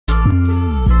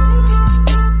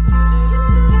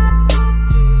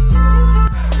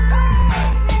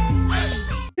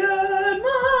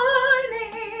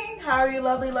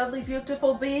lovely,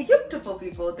 beautiful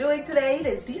people doing today? It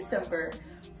is December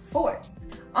 4th.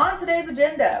 On today's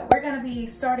agenda, we're gonna be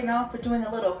starting off with doing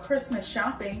a little Christmas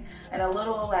shopping and a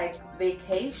little like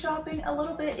vacay shopping a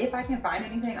little bit. If I can find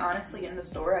anything, honestly, in the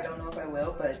store. I don't know if I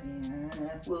will, but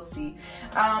we'll see.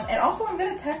 And also I'm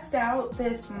gonna test out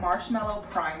this marshmallow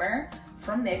primer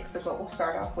from NYX is what we'll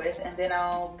start off with, and then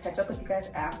I'll catch up with you guys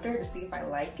after to see if I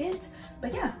like it.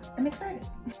 But yeah, I'm excited.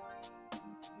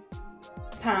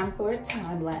 Time for a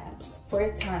time lapse. Time for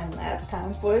a time lapse.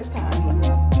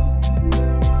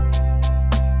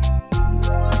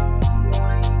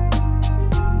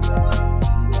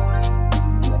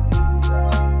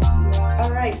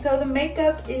 Alright, so the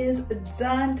makeup is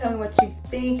done. Tell me what you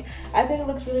think. I think it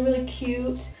looks really, really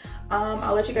cute.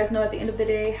 I'll let you guys know at the end of the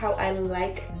day how I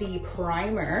like the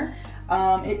primer.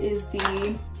 It is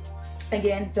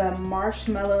again, the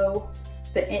marshmallow,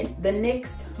 the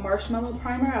NYX marshmallow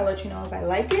primer. I'll let you know if I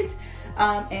like it.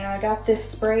 And I got this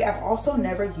spray. I've also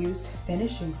never used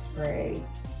finishing spray.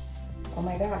 Oh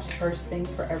my gosh, first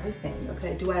things for everything.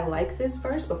 Okay, do I like this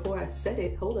first before I set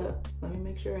it? Hold up, let me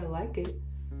make sure I like it.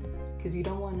 Because you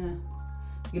don't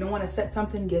wanna set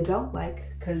something you don't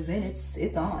like, because then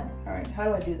it's on. All right, how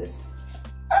do I do this?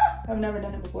 I've never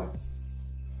done it before.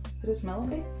 Does it smell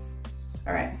okay?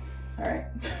 All right.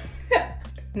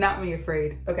 Not me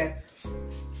afraid, okay.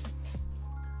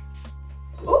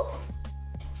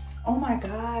 Oh my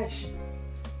gosh.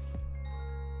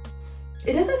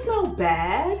 It doesn't smell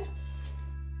bad.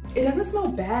 It doesn't smell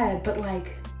bad, but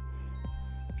like,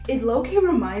 it low-key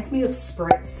reminds me of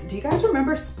Spritz. Do you guys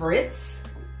remember Spritz?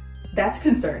 That's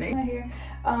concerning. Here,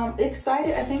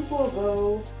 excited. I think we'll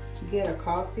go get a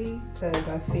coffee because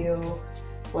I feel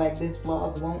like this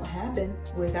vlog won't happen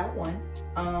without one.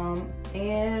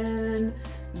 And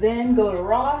then go to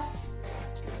Ross,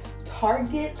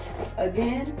 Target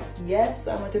again. Yes,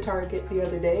 I went to Target the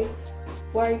other day.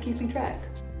 Why are you keeping track?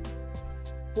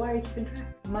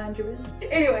 Mind your business.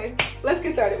 Anyway, let's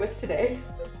get started with today.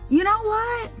 You know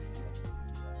what?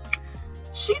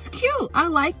 She's cute. I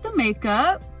like the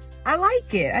makeup. I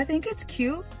like it. I think it's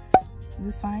cute. Is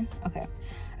this fine? Okay.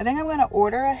 I think I'm gonna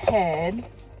order ahead.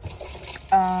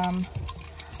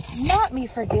 Not me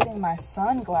forgetting my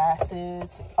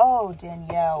sunglasses. Oh,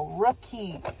 Danielle,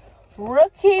 rookie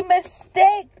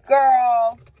mistake,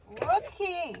 girl.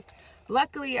 Rookie.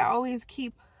 Luckily, I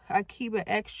keep it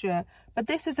extra, but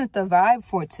this isn't the vibe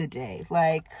for today.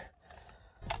 Like,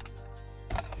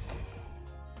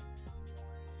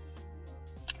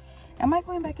 am I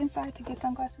going back inside to get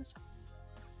sunglasses?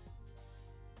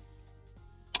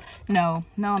 No,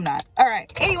 I'm not. All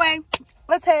right, anyway,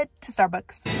 let's head to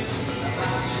Starbucks.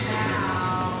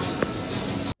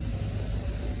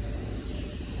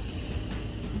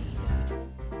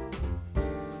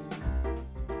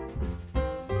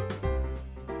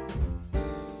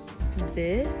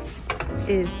 This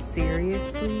is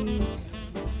seriously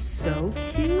so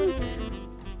cute.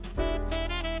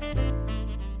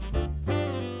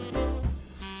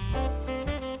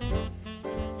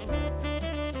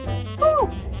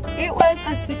 It was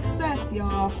a success,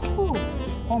 y'all.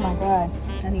 Oh my God.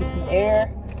 I need some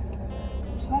air.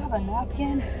 Do I have a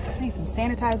napkin? I need some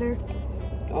sanitizer.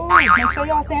 Oh, make sure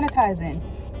y'all sanitizing.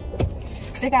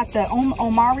 They got the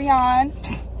Omarion.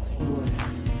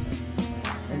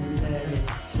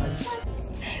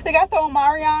 They got the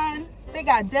Omarion. They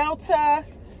got Delta.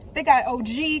 They got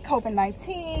OG,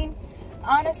 COVID-19.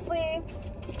 Honestly,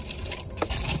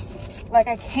 like,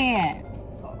 I can't.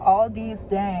 All these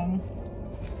dang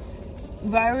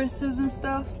viruses and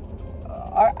stuff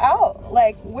are out.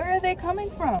 Like, where are they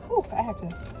coming from? Whew, I had to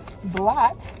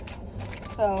blot.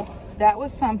 So that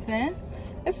was something.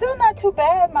 It's still not too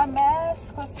bad. My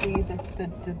mask, let's see the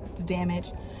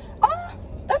damage.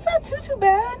 That's not too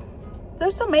bad.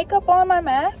 There's some makeup on my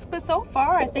mask, but so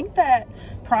far I think that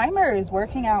primer is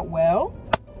working out well.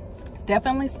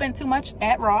 Definitely spent too much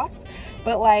at Ross,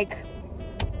 but like,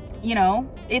 you know,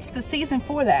 it's the season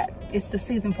for that. It's the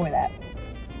season for that.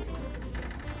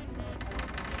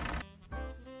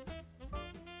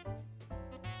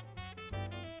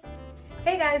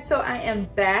 Hey guys, so I am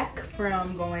back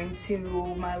from going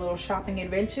to my little shopping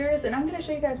adventures, and I'm gonna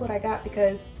show you guys what I got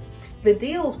because the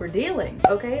deals were dealing,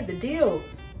 okay? The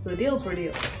deals were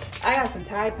dealing. I got some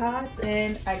Tide Pods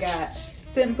and I got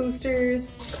scent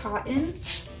boosters, cotton.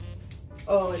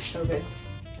 Oh, it's so good.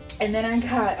 And then I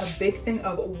got a big thing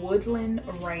of Woodland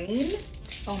Rain.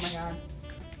 Oh my God.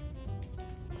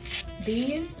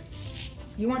 These,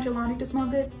 you want your laundry to smell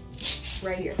good?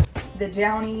 Right here. The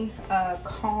Downy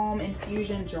Calm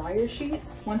Infusion Dryer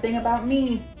Sheets. One thing about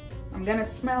me, I'm gonna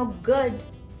smell good.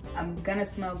 I'm gonna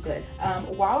smell good.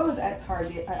 While I was at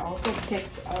Target, I also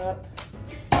picked up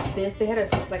this. They had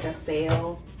a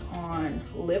sale on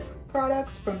lip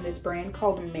products from this brand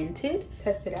called Minted.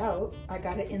 Test it out. I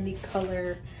got it in the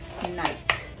color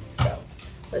Night. So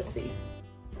let's see.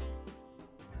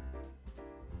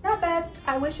 Not bad.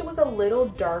 I wish it was a little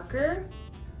darker.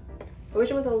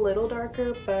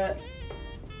 But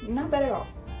not bad at all.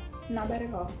 Not bad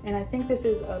at all. And I think this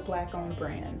is a Black owned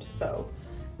brand. So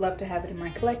love to have it in my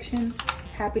collection.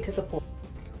 Happy to support.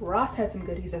 Ross had some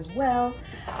goodies as well.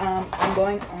 I'm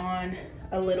going on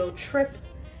a little trip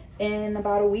in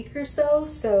about a week or so.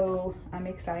 So I'm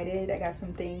excited. I got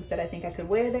some things that I think I could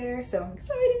wear there. So I'm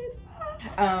excited.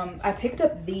 I picked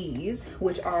up these,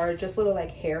 which are just little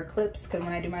like hair clips, because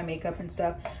when I do my makeup and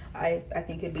stuff, I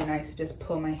think it'd be nice to just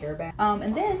pull my hair back.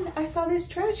 And then I saw this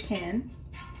trash can,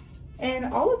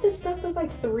 and all of this stuff was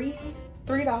like $3,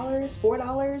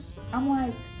 $4. I'm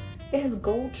like, it has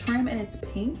gold trim and it's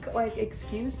pink. Like,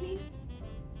 excuse me?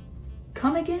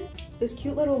 Come again? This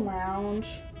cute little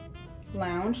lounge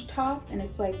top, and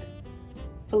it's like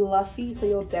fluffy, so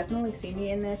you'll definitely see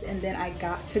me in this. And then I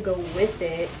got to go with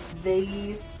it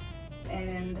these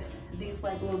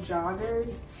like little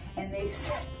joggers, and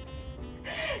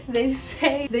they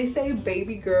say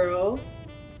baby girl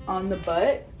on the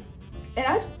butt. And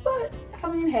I just thought,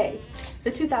 I mean, hey,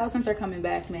 the 2000s are coming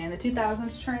back, man. The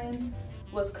 2000s trends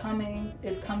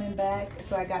is coming back.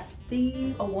 So I got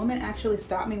these. A woman actually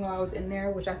stopped me while I was in there,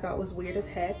 which I thought was weird as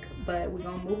heck, but we're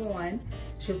gonna move on.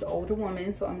 She was an older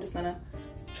woman, so I'm just gonna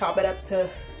chop it up to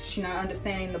she not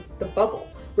understanding the bubble.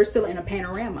 We're still in a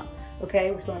panorama,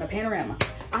 okay? We're still in a panorama.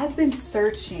 I've been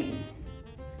searching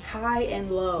high and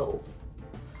low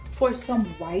for some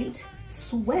white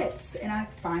sweats, and I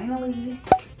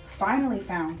finally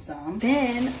found some.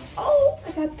 Then, oh,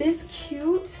 I got this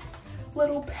cute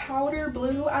little powder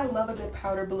blue. I love a good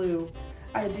powder blue.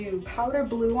 I do. Powder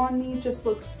blue on me just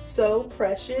looks so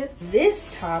precious.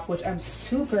 This top, which I'm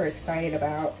super excited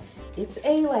about, it's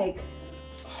a like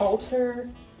halter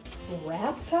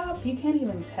wrap top. You can't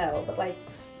even tell, but like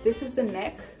this is the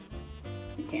neck.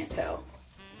 You can't tell.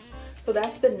 So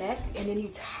that's the neck, and then you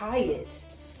tie it.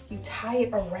 You tie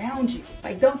it around you.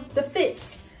 Like, the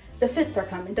fits are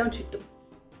coming. Don't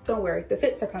worry, the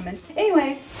fits are coming.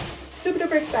 Anyway, super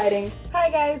duper exciting. Hi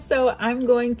guys, so I'm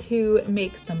going to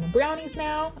make some brownies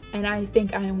now, and I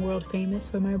think I am world famous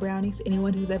for my brownies.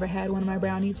 Anyone who's ever had one of my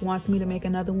brownies wants me to make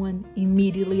another one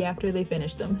immediately after they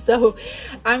finish them. So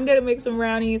I'm gonna make some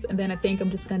brownies, and then I think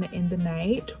I'm just gonna end the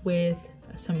night with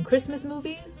some Christmas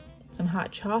movies, some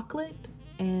hot chocolate,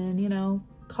 and you know,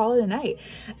 call it a night.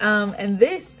 And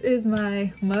this is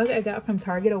my mug I got from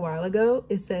Target a while ago.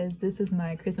 It says, "This is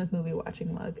my Christmas movie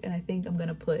watching mug," and I think I'm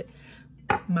gonna put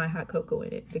my hot cocoa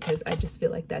in it because I just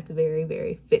feel like that's very,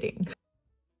 very fitting.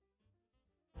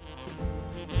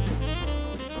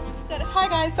 Hi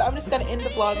guys, so I'm just gonna end the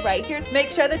vlog right here.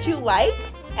 Make sure that you like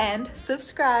and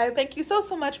subscribe. Thank you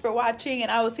so much for watching,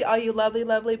 and I will see all you lovely,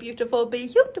 lovely, beautiful,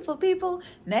 beautiful people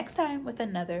next time with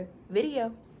another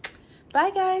video.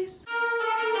 Bye guys.